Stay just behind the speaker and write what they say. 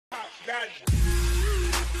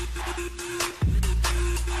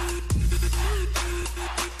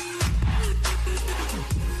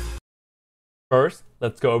First,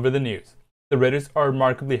 let's go over the news. The Raiders are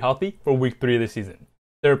remarkably healthy for Week 3 of the season.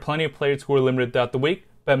 There are plenty of players who were limited throughout the week,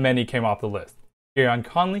 but many came off the list. Gareon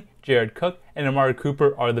Conley, Jared Cook, and Amari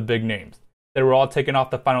Cooper are the big names. They were all taken off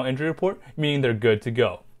the final injury report, meaning they're good to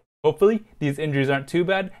go. Hopefully, these injuries aren't too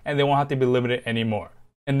bad and they won't have to be limited anymore.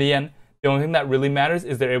 In the end, the only thing that really matters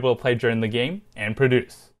is they're able to play during the game and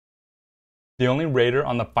produce. The only Raider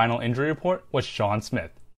on the final injury report was Sean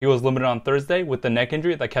Smith. He was limited on Thursday with the neck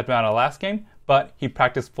injury that kept him out of last game, but he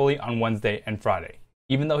practiced fully on Wednesday and Friday.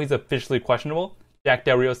 Even though he's officially questionable, Jack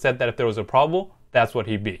Del Rio said that if there was a probable, that's what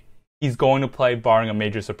he'd be. He's going to play barring a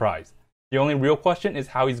major surprise. The only real question is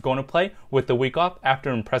how he's going to play with the week off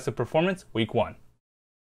after an impressive performance Week 1.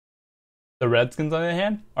 The Redskins, on the other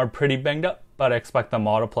hand, are pretty banged up, but I expect them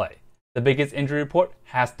all to play. The biggest injury report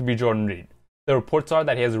has to be Jordan Reed. The reports are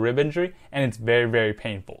that he has a rib injury and it's very, very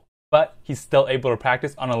painful, but he's still able to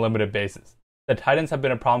practice on a limited basis. The tight ends have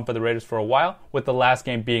been a problem for the Raiders for a while, with the last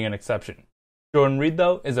game being an exception. Jordan Reed,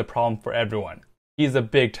 though, is a problem for everyone. He's a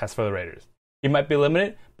big test for the Raiders. He might be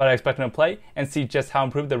limited, but I expect him to play and see just how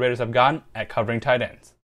improved the Raiders have gotten at covering tight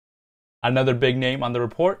ends. Another big name on the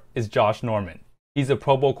report is Josh Norman. He's a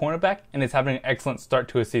Pro Bowl cornerback and is having an excellent start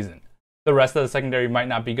to his season. The rest of the secondary might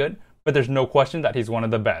not be good, but there's no question that he's one of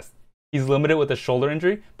the best. He's limited with a shoulder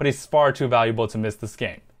injury, but he's far too valuable to miss this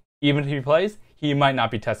game. Even if he plays, he might not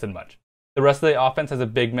be tested much. The rest of the offense has a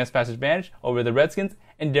big mismatch advantage over the Redskins,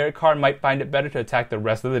 and Derek Carr might find it better to attack the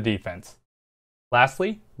rest of the defense.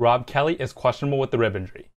 Lastly, Rob Kelly is questionable with the rib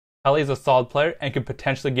injury. Kelly is a solid player and could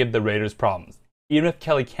potentially give the Raiders problems. Even if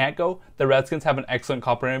Kelly can't go, the Redskins have an excellent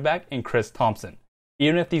complementary back in Chris Thompson.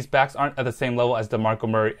 Even if these backs aren't at the same level as DeMarco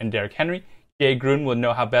Murray and Derrick Henry, Jay Gruden will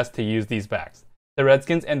know how best to use these backs. The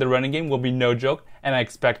Redskins and the running game will be no joke, and I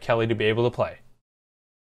expect Kelly to be able to play.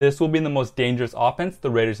 This will be the most dangerous offense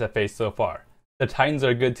the Raiders have faced so far. The Titans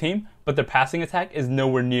are a good team, but their passing attack is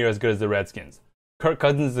nowhere near as good as the Redskins. Kirk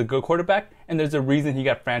Cousins is a good quarterback, and there's a reason he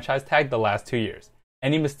got franchise tagged the last 2 years.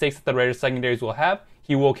 Any mistakes that the Raiders secondaries will have,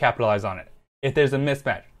 he will capitalize on it. If there's a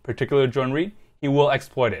mismatch, particularly with Jordan Reed, he will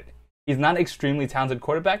exploit it. He's not an extremely talented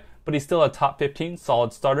quarterback, but he's still a top 15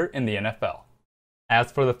 solid starter in the NFL. As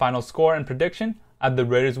for the final score and prediction, I have the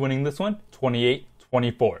Raiders winning this one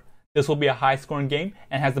 28-24. This will be a high-scoring game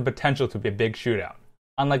and has the potential to be a big shootout.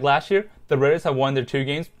 Unlike last year, the Raiders have won their 2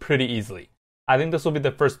 games pretty easily. I think this will be the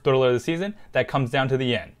first thriller of the season that comes down to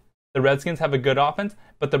the end. The Redskins have a good offense,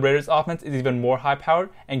 but the Raiders' offense is even more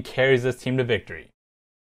high-powered and carries this team to victory.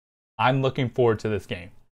 I'm looking forward to this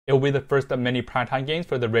game. It will be the first of many primetime games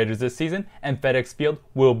for the Raiders this season, and FedEx Field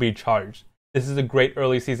will be charged. This is a great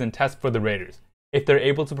early season test for the Raiders. If they're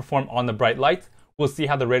able to perform on the bright lights, we'll see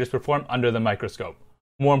how the Raiders perform under the microscope.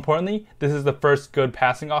 More importantly, this is the first good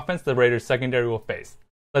passing offense the Raiders secondary will face.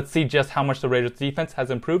 Let's see just how much the Raiders defense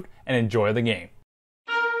has improved and enjoy the game.